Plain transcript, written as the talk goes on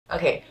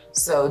Okay,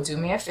 so do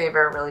me a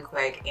favor really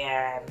quick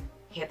and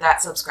hit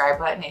that subscribe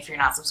button if you're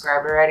not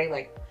subscribed already.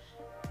 Like,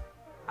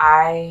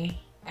 I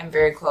am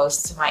very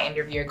close to my end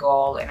of year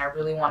goal and I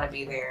really want to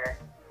be there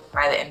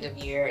by the end of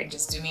year. And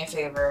just do me a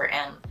favor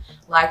and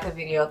like the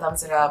video,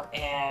 thumbs it up,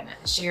 and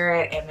share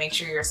it, and make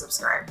sure you're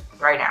subscribed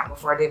right now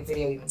before the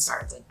video even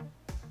starts.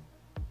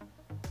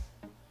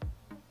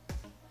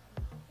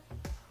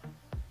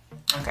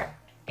 Okay.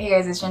 Hey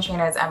guys, it's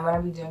Shantrinas. I'm going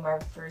to be doing my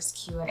first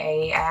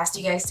Q&A. I asked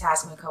you guys to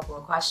ask me a couple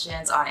of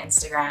questions on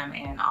Instagram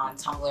and on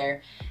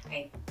Tumblr.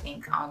 I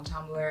think on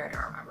Tumblr, I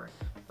don't remember.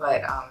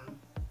 But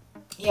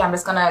yeah, I'm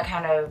just going to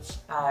kind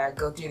of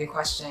go through the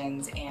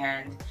questions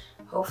and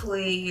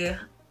hopefully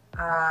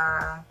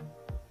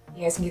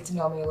you guys can get to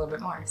know me a little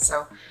bit more.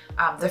 So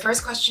the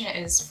first question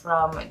is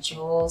from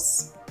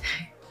Jules.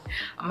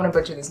 I'm gonna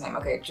butcher this name.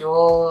 Okay,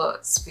 Jewel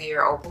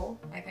Spear Opal,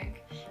 I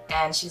think.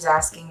 And she's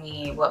asking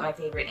me what my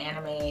favorite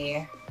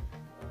anime,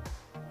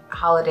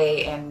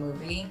 holiday, and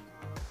movie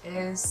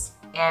is,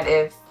 and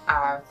if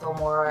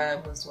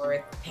Filmora was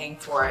worth paying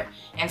for it.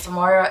 And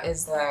Filmora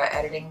is the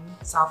editing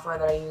software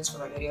that I use for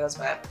my videos,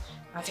 but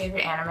my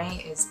favorite anime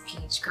is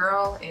Peach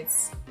Girl.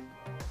 It's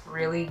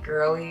really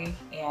girly,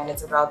 and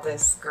it's about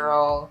this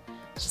girl.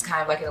 She's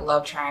kind of like a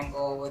love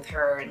triangle with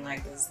her and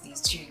like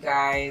these two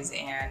guys,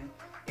 and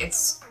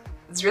it's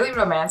really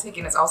romantic,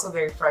 and it's also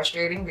very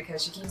frustrating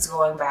because she keeps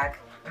going back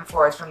and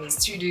forth from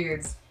these two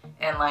dudes,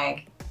 and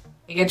like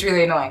it gets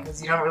really annoying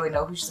because you don't really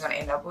know who she's gonna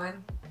end up with.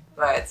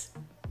 But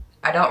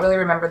I don't really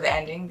remember the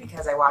ending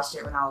because I watched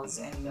it when I was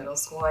in middle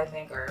school, I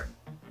think, or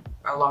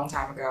a long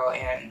time ago,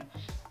 and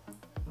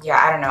yeah,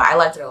 I don't know. I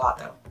liked it a lot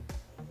though.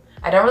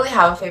 I don't really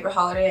have a favorite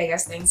holiday. I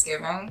guess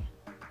Thanksgiving,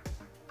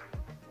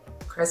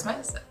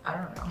 Christmas, I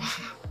don't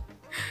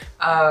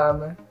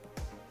know.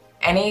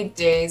 Any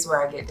days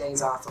where I get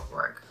days off of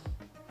work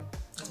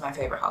is my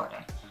favorite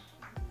holiday.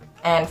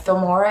 And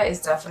Filmora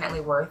is definitely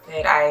worth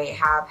it. I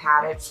have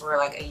had it for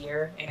like a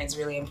year and it's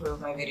really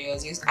improved my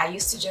videos. I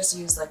used to just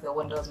use like the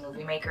Windows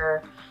Movie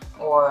Maker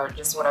or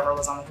just whatever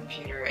was on the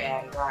computer,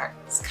 and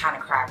that's kind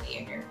of crappy.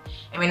 And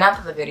I mean,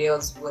 not that the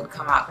videos would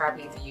come out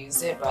crappy if you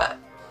used it, but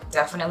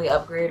definitely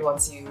upgrade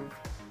once you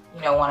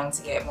know, wanting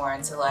to get more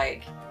into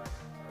like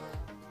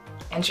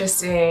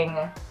interesting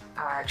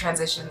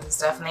transitions and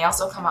stuff. And they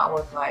also come out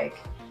with like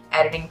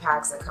editing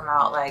packs that come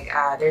out, like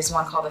there's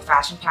one called the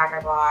fashion pack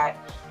I bought,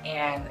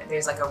 and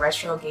there's like a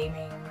retro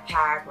gaming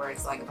pack where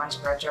it's like a bunch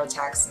of retro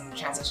text and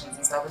transitions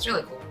and stuff. It's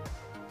really cool.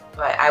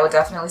 But I would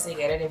definitely say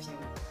get it if you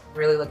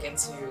really look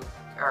into,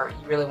 or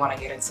you really want to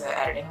get into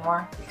editing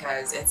more,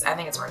 because I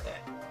think it's worth it.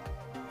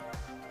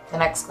 The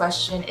next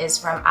question is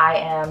from I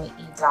am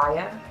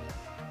Idaya.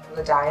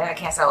 I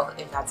can't tell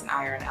if that's an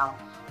I or an L,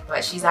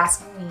 but she's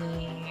asking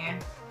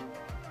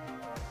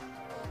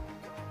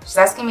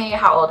me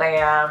how old I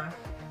am.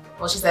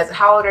 Well, she says,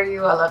 how old are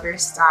you? I love your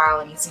style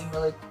and you seem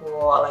really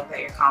cool. I like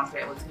that you're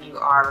confident with who you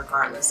are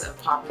regardless of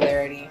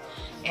popularity.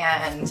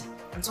 And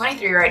I'm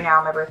 23 right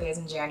now. My birthday is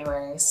in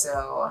January,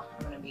 so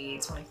I'm gonna be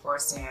 24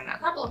 soon. A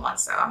couple of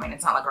months though. I mean,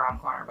 it's not like around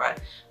the corner,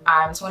 but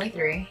I'm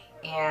 23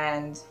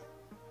 and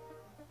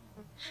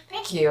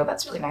thank you.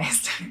 That's really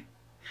nice.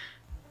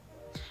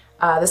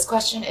 This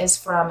question is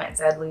from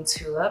Deadly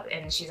Tulip,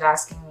 and she's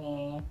asking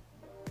me,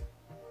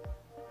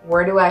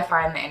 where do I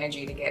find the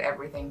energy to get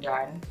everything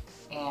done?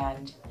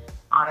 And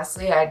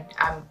honestly, I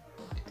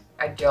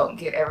don't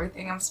get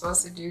everything I'm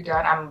supposed to do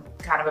done. I'm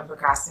kind of a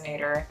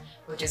procrastinator,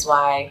 which is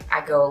why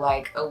I go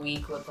like a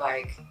week with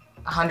like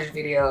 100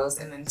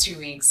 videos and then 2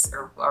 weeks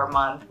or a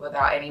month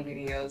without any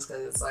videos,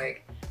 because it's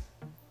like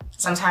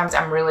sometimes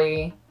I'm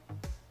really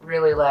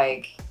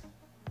like,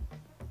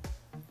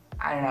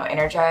 I don't know,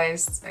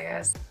 energized, I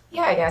guess.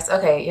 Yeah, I guess.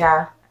 Okay,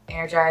 yeah,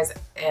 energized,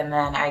 and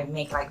then I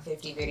make like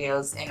 50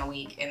 videos in a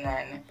week and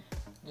then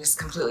just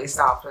completely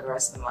stop for the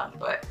rest of the month.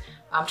 But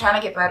I'm trying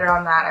to get better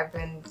on that. I've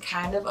been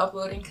kind of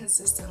uploading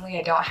consistently.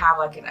 I don't have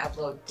like an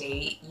upload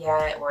date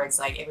yet where it's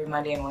like every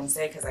Monday and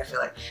Wednesday, because I feel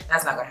like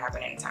that's not gonna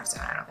happen anytime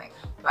soon, I don't think.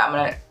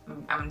 But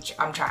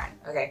I'm trying.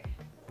 Okay.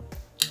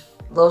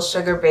 Little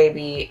Sugar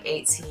Baby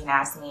 18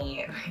 asked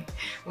me,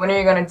 when are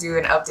you gonna do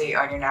an update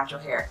on your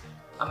natural hair?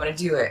 I'm gonna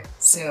do it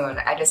soon.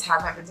 I just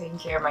haven't been taking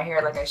care of my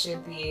hair like I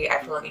should be.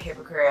 I feel like a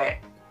hypocrite.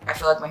 I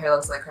feel like my hair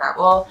looks like crap.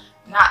 Well,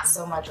 not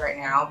so much right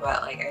now,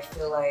 but like I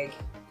feel like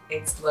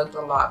it's looked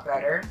a lot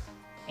better.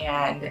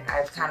 And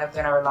I've kind of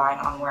been relying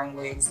on wearing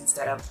wigs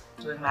instead of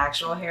doing my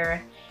actual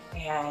hair.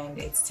 And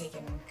it's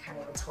taken kind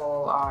of a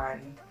toll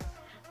on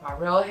my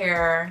real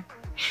hair.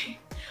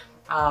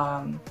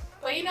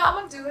 But you know, I'm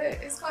gonna do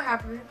it. It's gonna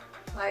happen.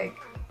 Like,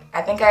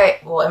 I think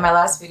well, in my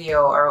last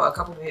video or a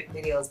couple of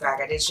videos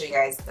back, I did show you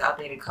guys the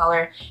updated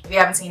color. If you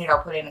haven't seen it,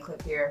 I'll put in a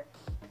clip here.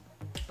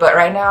 But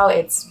right now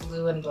it's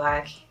blue and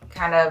black,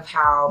 kind of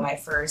how my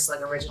first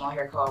like original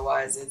hair color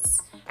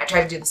was. I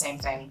tried to do the same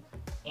thing,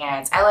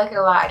 and I like it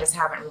a lot. I just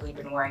haven't really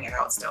been wearing it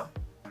out still.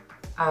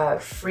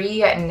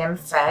 Free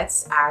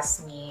Nymphette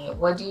asked me,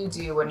 what do you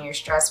do when you're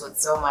stressed with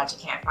so much you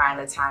can't find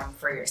the time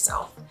for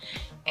yourself?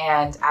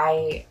 And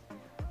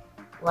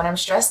When I'm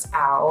stressed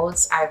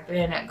out, I've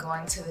been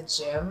going to the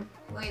gym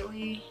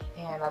lately,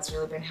 and that's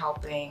really been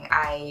helping.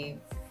 I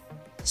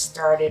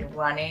started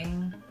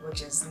running,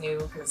 which is new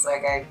because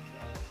like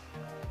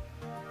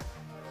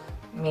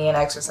me and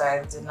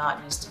exercise did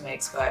not used to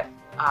mix, but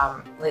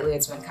lately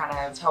it's been kind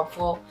of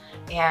helpful.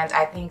 And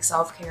I think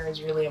self-care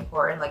is really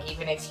important. Like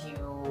even if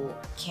you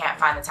can't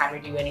find the time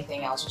to do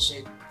anything else, you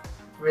should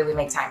really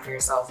make time for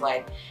yourself.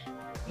 Like,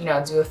 you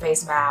know, do a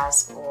face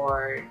mask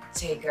or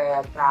take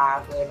a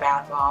bath with a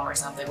bath bomb or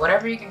something.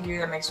 Whatever you can do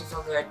that makes you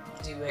feel good,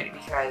 do it,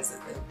 because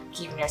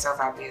keeping yourself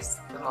happy is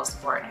the most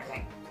important, I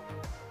think.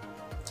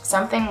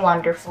 Something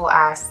Wonderful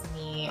asked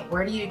me,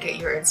 where do you get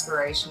your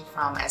inspiration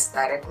from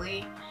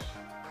aesthetically?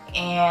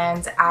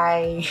 And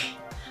I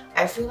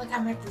feel like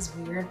I'm at this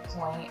weird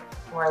point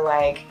where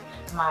like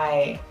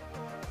my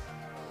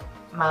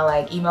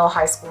like emo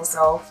high school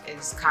self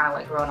is kind of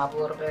like growing up a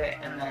little bit,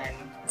 and then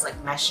it's like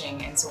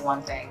meshing into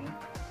one thing.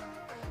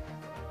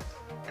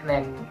 And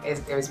then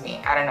there's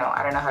me. I don't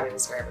know how to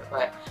describe it,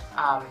 but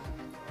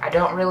I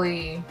don't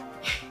really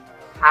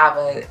have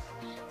a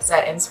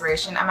set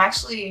inspiration. I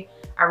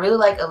really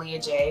like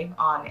Aaliyah J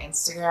on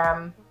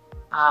Instagram.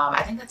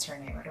 I think that's her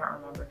name, I don't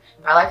remember.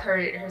 But I like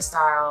her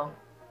style.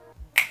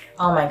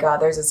 Oh my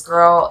god, there's this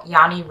girl,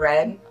 Yanni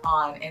Red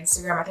on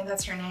Instagram. I think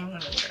that's her name.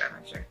 Let me look it up,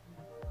 make sure.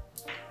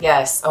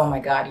 Yes, oh my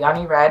god,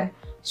 Yanni Red.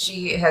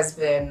 She has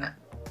been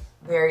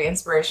very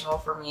inspirational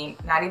for me.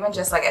 Not even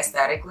just like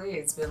aesthetically,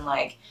 it's been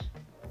like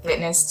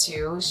fitness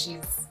too.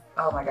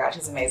 Oh my god,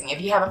 she's amazing.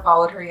 If you haven't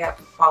followed her yet,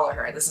 follow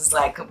her. This is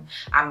like,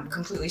 I'm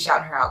completely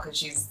shouting her out because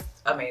she's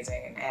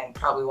amazing and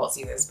probably won't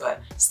see this,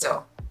 but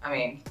still, I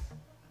mean,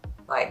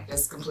 like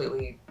just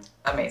completely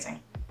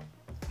amazing.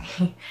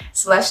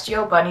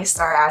 Celestial Bunny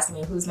Star asked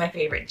me who's my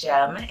favorite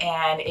gem,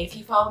 and if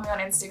you follow me on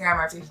Instagram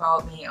or if you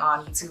followed me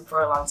on YouTube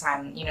for a long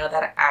time, you know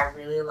that I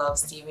really love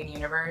Steven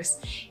Universe,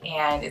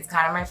 and it's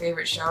kind of my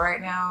favorite show right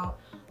now.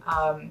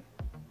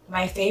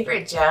 My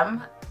favorite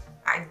gem,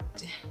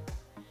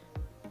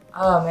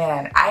 oh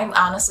man, I'm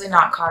honestly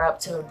not caught up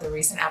to the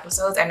recent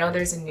episodes. I know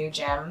there's a new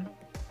gem,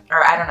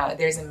 or I don't know,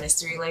 there's a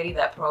mystery lady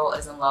that Pearl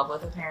is in love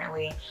with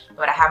apparently,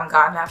 but I haven't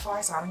gotten that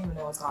far, so I don't even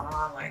know what's going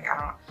on. Like,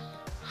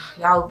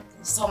 y'all,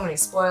 so many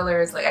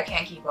spoilers, like I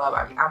can't keep up.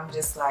 I'm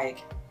just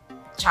like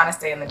trying to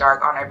stay in the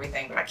dark on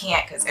everything, but I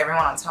can't because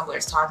everyone on Tumblr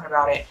is talking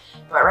about it.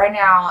 But right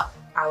now,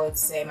 I would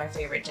say my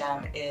favorite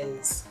gem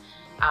is,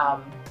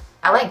 I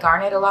like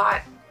Garnet a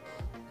lot.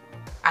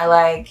 I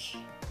like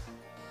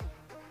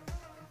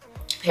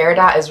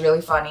Peridot is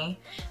really funny.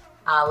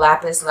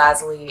 Lapis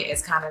Lazuli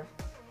is kind of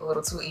a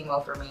little too emo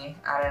for me.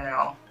 I don't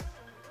know.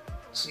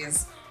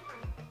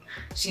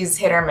 She's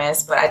hit or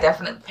miss, but I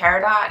definitely,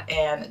 Peridot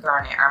and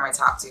Garnet are my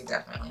top two,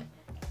 definitely.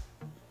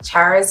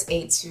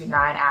 Charis829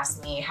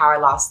 asked me how I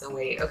lost the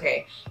weight.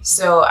 Okay,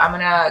 so I'm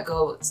gonna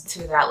go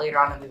to that later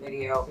on in the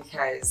video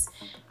because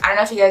I don't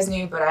know if you guys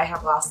knew, but I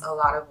have lost a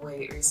lot of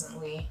weight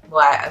recently.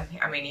 Well,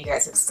 I mean, you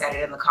guys have said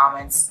it in the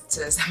comments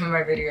to some of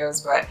my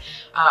videos, but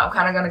I'm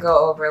kind of gonna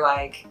go over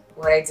like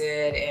what I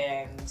did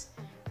and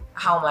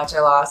how much I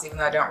lost, even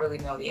though I don't really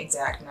know the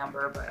exact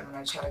number, but I'm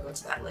gonna try to go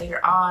to that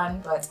later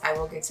on, but I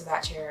will get to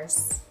that,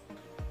 Charis.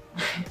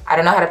 I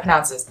don't know how to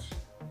pronounce this.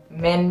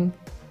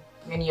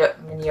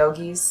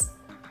 Minyogis.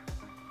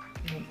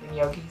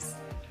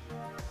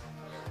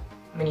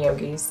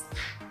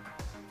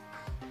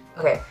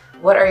 Okay,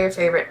 what are your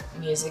favorite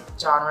music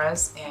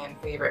genres and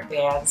favorite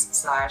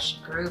bands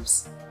 /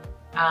 groups?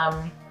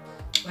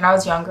 When I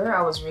was younger,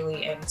 I was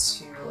really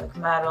into like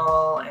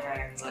metal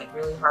and like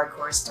really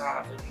hardcore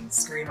stuff and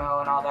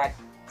screamo and all that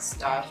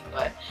stuff,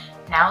 but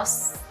now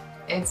it's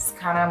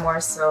kind of more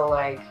so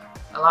like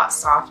a lot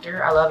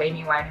softer. I love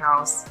Amy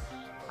Winehouse.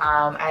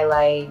 I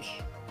like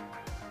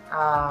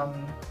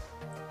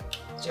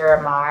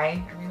Jeremiah,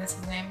 I think that's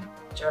his name.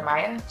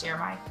 Jeremiah.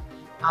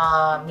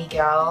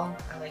 Miguel,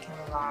 I like him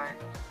a lot.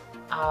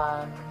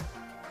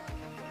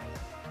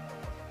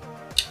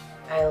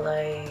 I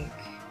like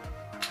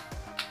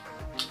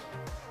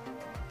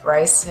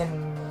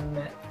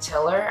Bryson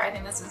Tiller, I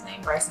think that's his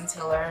name, Bryson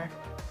Tiller.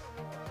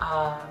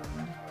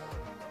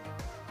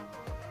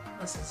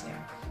 What's his name?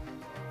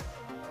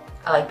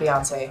 I like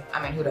Beyonce.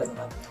 I mean, who doesn't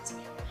love Beyonce?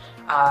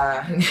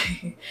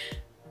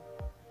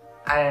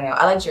 I don't know.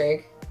 I like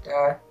Drake.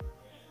 Duh.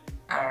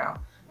 I don't know.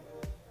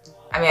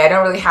 I mean, I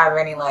don't really have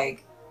any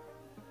like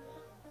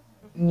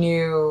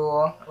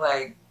new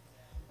like.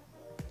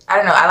 I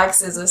don't know. I like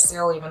SZA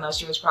still, even though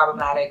she was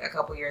problematic a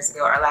couple years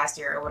ago or last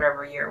year or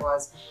whatever year it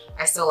was.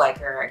 I still like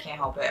her. I can't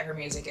help it. Her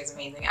music is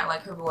amazing. I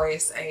like her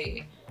voice.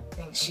 I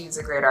think she's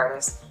a great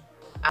artist.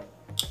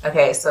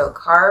 Okay, so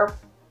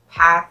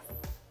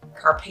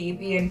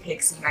Carpathian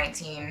Pixie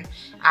 19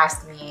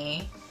 asked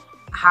me,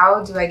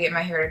 how do I get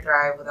my hair to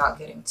thrive without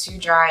getting too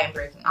dry and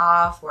breaking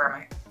off? Where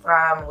am I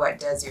from? What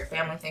does your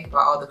family think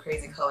about all the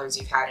crazy colors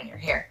you've had in your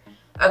hair?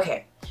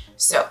 Okay,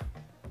 so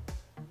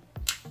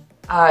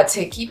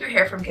to keep your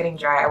hair from getting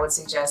dry, I would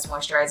suggest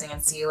moisturizing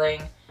and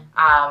sealing.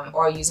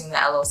 or using the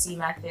LOC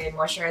method.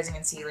 Moisturizing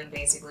and sealing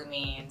basically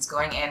means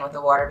going in with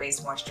a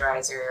water-based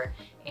moisturizer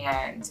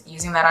and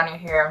using that on your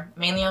hair,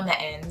 mainly on the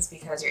ends,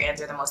 because your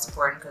ends are the most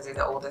important because they're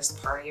the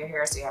oldest part of your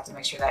hair, so you have to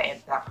make sure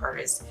that that part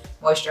is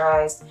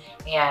moisturized.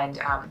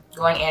 And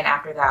going in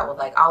after that with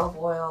like olive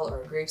oil or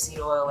grapeseed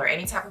oil or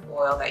any type of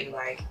oil that you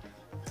like,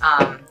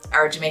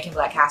 or Jamaican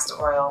black castor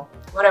oil,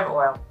 whatever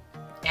oil,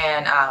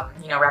 and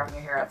you know, wrapping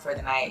your hair up for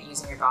the night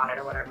using your bonnet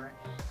or whatever.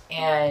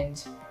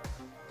 And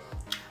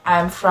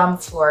I'm from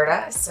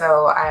Florida,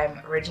 so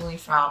I'm originally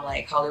from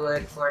like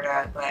Hollywood,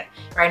 Florida, but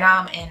right now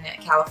I'm in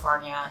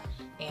California.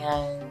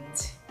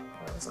 And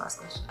what was the last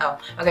question? Oh,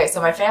 okay,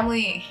 so my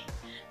family,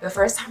 the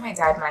first time I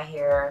dyed my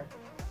hair,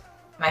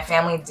 my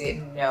family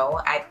didn't know.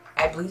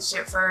 I bleached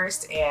it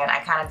first, and I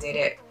kind of did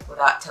it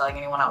without telling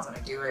anyone I was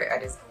gonna do it.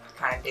 I just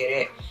kind of did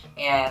it,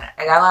 and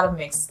I got a lot of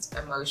mixed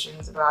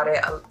emotions about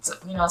it.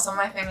 You know, some of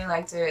my family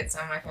liked it,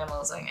 some of my family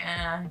was like,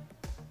 eh,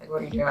 like,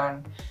 what are you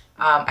doing?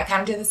 I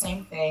kind of did the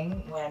same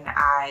thing when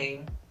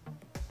I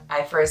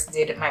first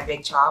did my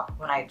big chop.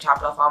 When I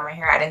chopped off all my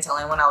hair, I didn't tell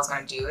anyone I was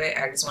gonna do it.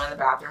 I just went in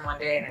the bathroom one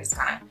day and I just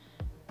kind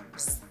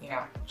of, you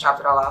know, chopped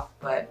it all off.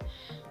 But,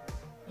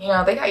 you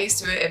know, they got used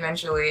to it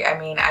eventually. I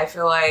mean, I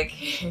feel like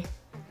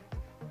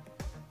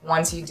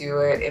once you do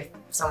it, if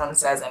someone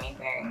says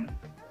anything,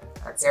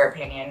 that's their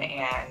opinion,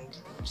 and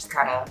you just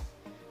kind of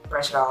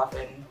brush it off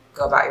and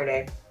go about your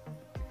day.